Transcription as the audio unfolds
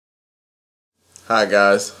Hi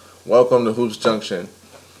guys, welcome to Hoops Junction.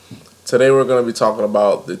 Today we're going to be talking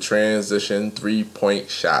about the transition three-point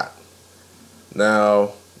shot.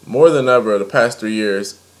 Now, more than ever, the past 3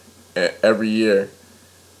 years, every year,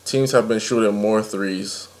 teams have been shooting more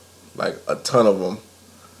threes, like a ton of them.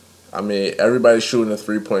 I mean, everybody's shooting a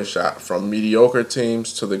three-point shot, from mediocre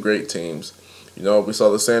teams to the great teams. You know, we saw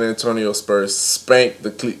the San Antonio Spurs spank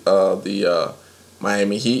the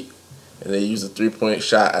Miami Heat, and they used a three-point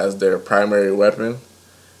shot as their primary weapon.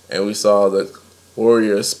 And we saw the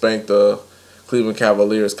Warriors spank the Cleveland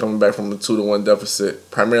Cavaliers coming back from a 2-1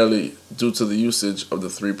 deficit, primarily due to the usage of the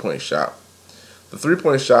three-point shot. The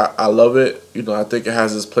three-point shot, I love it. You know, I think it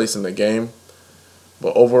has its place in the game.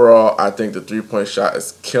 But overall, I think the three-point shot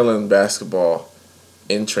is killing basketball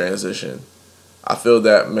in transition. I feel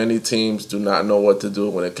that many teams do not know what to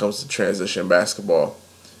do when it comes to transition basketball.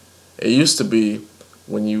 It used to be,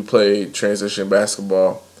 when you play transition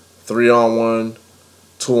basketball, 3-on-1,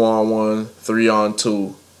 2-on-1,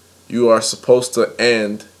 3-on-2, you are supposed to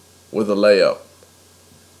end with a layup.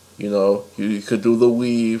 You know, you could do the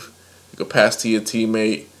weave, you could pass to your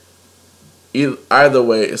teammate. Either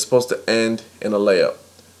way, it's supposed to end in a layup.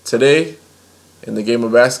 Today, in the game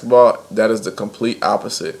of basketball, that is the complete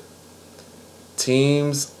opposite.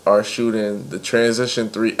 Teams are shooting the transition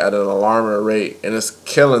three at an alarming rate, and it's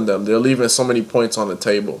killing them. They're leaving so many points on the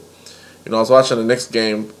table. You know, I was watching the next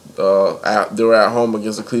game. They were at home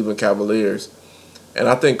against the Cleveland Cavaliers, and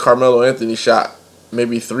I think Carmelo Anthony shot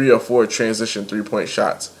maybe 3 or 4 transition three-point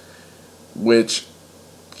shots, which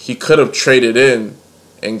he could have traded in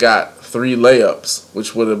and got 3 layups,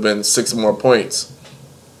 which would have been 6 more points,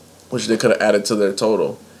 which they could have added to their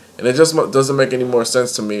total. And it just doesn't make any more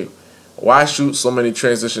sense to me. Why shoot so many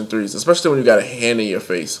transition threes, especially when you got a hand in your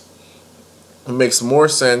face? It makes more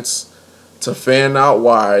sense to fan out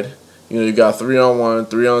wide. You know, you got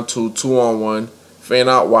 3-on-1, 3-on-2, 2-on-1, fan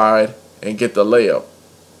out wide, and get the layup.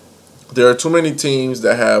 There are too many teams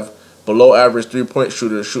that have below average three-point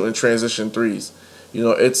shooters shooting transition threes. You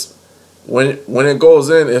know, it's when it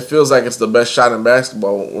goes in, it feels like it's the best shot in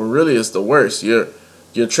basketball, when really it's the worst. You're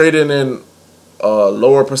trading in a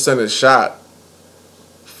lower percentage shot.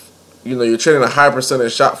 You know, you're trading a high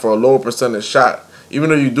percentage shot for a lower percentage shot, even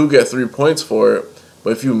though you do get 3 points for it. But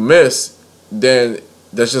if you miss, then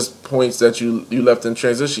that's just points that you left in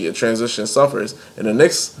transition. Your transition suffers. And the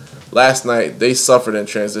Knicks last night, they suffered in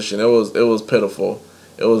transition. It was pitiful.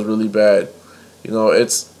 It was really bad. You know,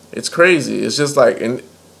 it's crazy. It's just like, and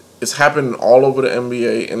it's happening all over the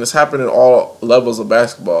NBA, and it's happening at all levels of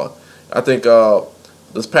basketball. I think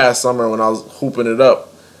this past summer when I was hooping it up,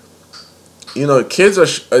 you know, kids are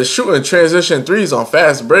shooting transition threes on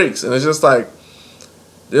fast breaks, and it's just like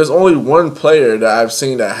there's only one player that I've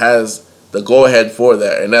seen that has the go-ahead for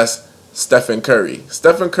that, and that's Stephen Curry.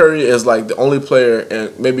 Stephen Curry is like the only player,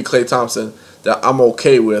 and maybe Klay Thompson, that I'm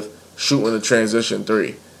okay with shooting a transition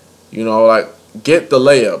three. You know, like, get the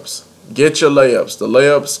layups. Get your layups. The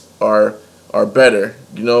layups are better.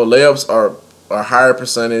 You know, layups are higher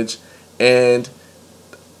percentage, and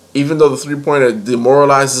even though the three-pointer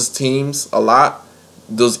demoralizes teams a lot,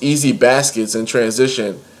 those easy baskets in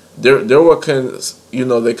transition, they're what can, you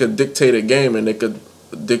know, they could dictate a game, and they could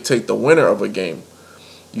dictate the winner of a game.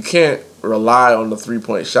 You can't rely on the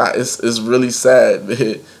three-point shot. It's really sad,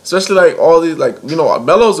 especially like all these, like, you know,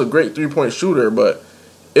 Melo's a great three-point shooter, but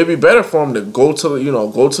it'd be better for him to go to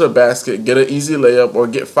the basket, get an easy layup, or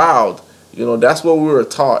get fouled. You know, that's what we were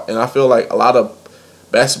taught, and I feel like a lot of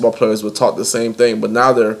basketball players were taught the same thing, but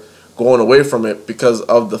now they're going away from it because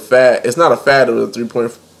of the fad. It's not a fad of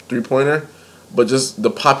the three-pointer, but just the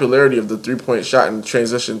popularity of the three-point shot and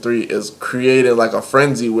transition three is creating like a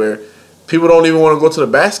frenzy where people don't even want to go to the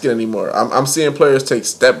basket anymore. I'm seeing players take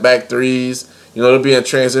step-back threes. You know, they'll be in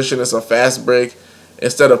transition. It's a fast break.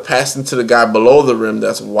 Instead of passing to the guy below the rim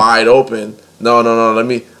that's wide open, no. Let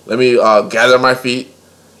me gather my feet.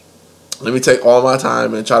 Let me take all my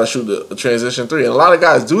time and try to shoot the transition three. And a lot of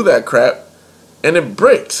guys do that crap, and it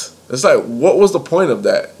breaks. It's like, what was the point of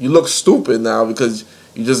that? You look stupid now because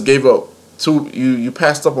you just gave up you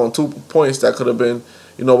passed up on 2 points that could have been,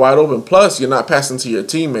 you know, wide open. Plus, you're not passing to your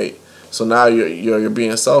teammate, so now you're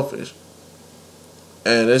being selfish,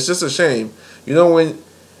 and it's just a shame. You know,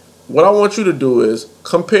 what I want you to do is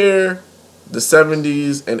compare the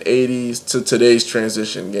 70s and 80s to today's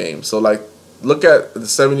transition game. So, like, look at the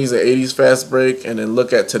 70s and 80s fast break, and then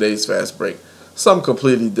look at today's fast break. Something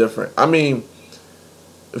completely different. I mean,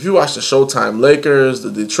 if you watch the Showtime Lakers,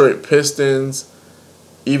 the Detroit Pistons,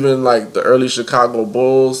 even like the early Chicago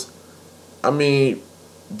Bulls, I mean,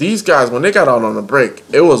 these guys, when they got out on the break,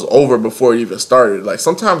 it was over before it even started. Like,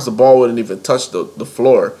 sometimes the ball wouldn't even touch the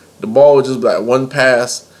floor. the ball would just be like one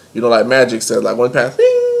pass, you know, like Magic said, like one pass,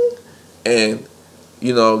 ding, and,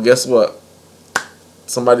 you know, guess what?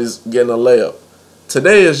 Somebody's getting a layup.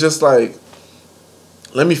 Today is just like,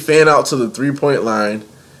 let me fan out to the 3-point line,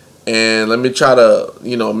 and let me try to,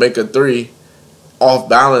 you know, make a three, off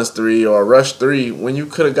balance three or a rush three when you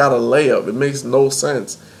could have got a layup. It makes no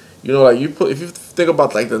sense. You know, like if you think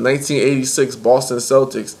about like the 1986 Boston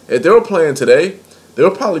Celtics, if they were playing today, they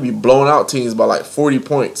would probably be blowing out teams by like 40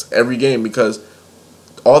 points every game because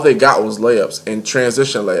all they got was layups and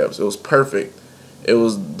transition layups. It was perfect. It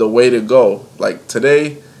was the way to go. Like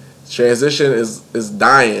today, transition is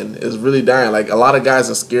dying. It's really dying. Like a lot of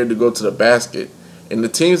guys are scared to go to the basket. And the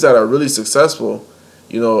teams that are really successful,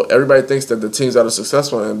 you know, everybody thinks that the teams that are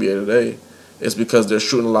successful in the NBA today is because they're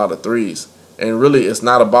shooting a lot of threes. And really, it's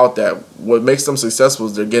not about that. What makes them successful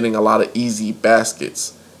is they're getting a lot of easy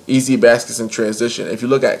baskets in transition. If you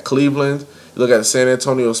look at Cleveland, you look at the San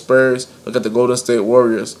Antonio Spurs, look at the Golden State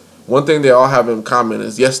Warriors, one thing they all have in common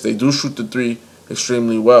is, yes, they do shoot the three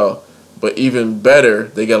extremely well, but even better,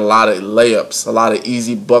 they get a lot of layups, a lot of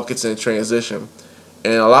easy buckets in transition.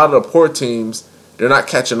 And a lot of the poor teams, they're not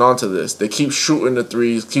catching on to this. They keep shooting the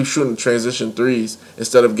threes, keep shooting transition threes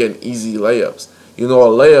instead of getting easy layups. You know, a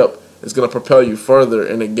layup is going to propel you further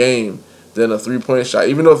in a game than a three-point shot.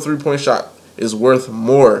 Even though a three-point shot is worth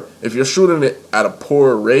more, if you're shooting it at a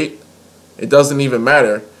poor rate, it doesn't even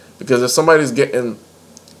matter. Because if somebody's getting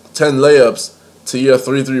 10 layups to your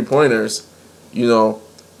 3-3-pointers, you know,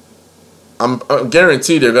 I'm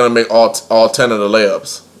guaranteed they're going to make all 10 of the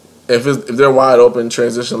layups. If they're wide open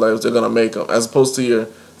transition layups, they're going to make them. As opposed to your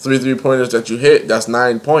 3-3-pointers that you hit, that's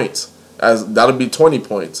 9 points. That'll be 20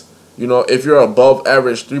 points. You know, if you're above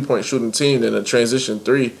average 3-point shooting team, then a transition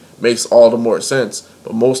three makes all the more sense.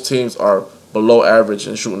 But most teams are below average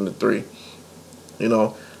in shooting the three. You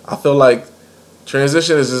know, I feel like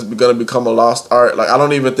transition is just going to become a lost art. Like, I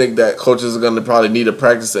don't even think that coaches are going to probably need to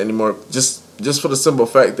practice it anymore. Just for the simple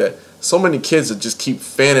fact that so many kids that just keep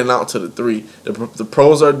fanning out to the three. The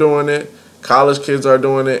pros are doing it, college kids are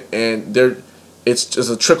doing it, and it's just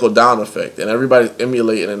a trickle down effect, and everybody's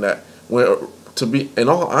emulating in that. To be in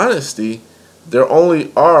all honesty, there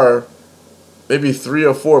only are maybe 3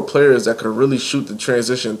 or 4 players that could really shoot the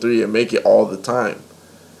transition three and make it all the time.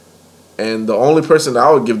 And the only person that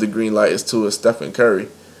I would give the green light is Stephen Curry.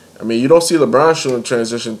 I mean, you don't see LeBron shooting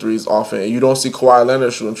transition threes often, and you don't see Kawhi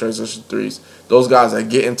Leonard shooting transition threes. Those guys that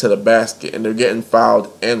get into the basket, and they're getting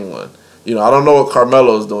fouled and one. You know, I don't know what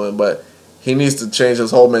Carmelo's doing, but he needs to change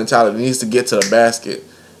his whole mentality. He needs to get to the basket.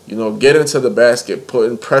 You know, get into the basket,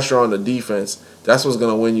 putting pressure on the defense. That's what's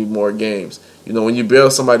going to win you more games. You know, when you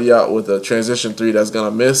bail somebody out with a transition three that's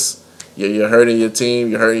going to miss, you're hurting your team,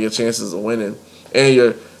 you're hurting your chances of winning. And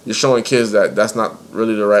you're showing kids that that's not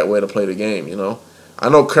really the right way to play the game, you know. I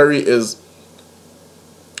know Curry is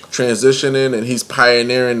transitioning and he's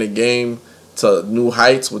pioneering the game to new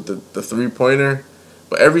heights with the three-pointer.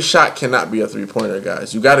 But every shot cannot be a three-pointer,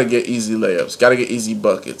 guys. You got to get easy layups. Got to get easy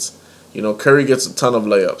buckets. You know, Curry gets a ton of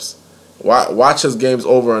layups. Watch his games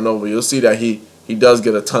over and over. You'll see that he does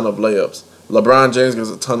get a ton of layups. LeBron James gets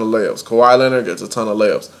a ton of layups. Kawhi Leonard gets a ton of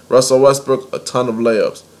layups. Russell Westbrook, a ton of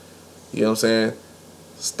layups. You know what I'm saying?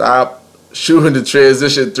 Stop shooting the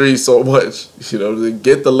transition three so much. You know,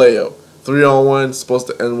 get the layup. 3-on-1 supposed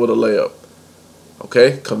to end with a layup.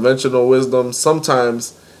 Okay? Conventional wisdom.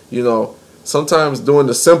 Sometimes, you know, doing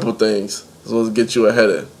the simple things is supposed to get you a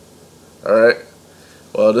header. Alright?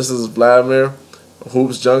 Well, this is Vladimir,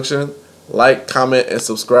 Hoops Junction. Like, comment, and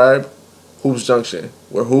subscribe. Hoops Junction,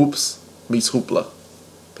 where hoops meets hoopla.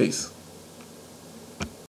 Peace.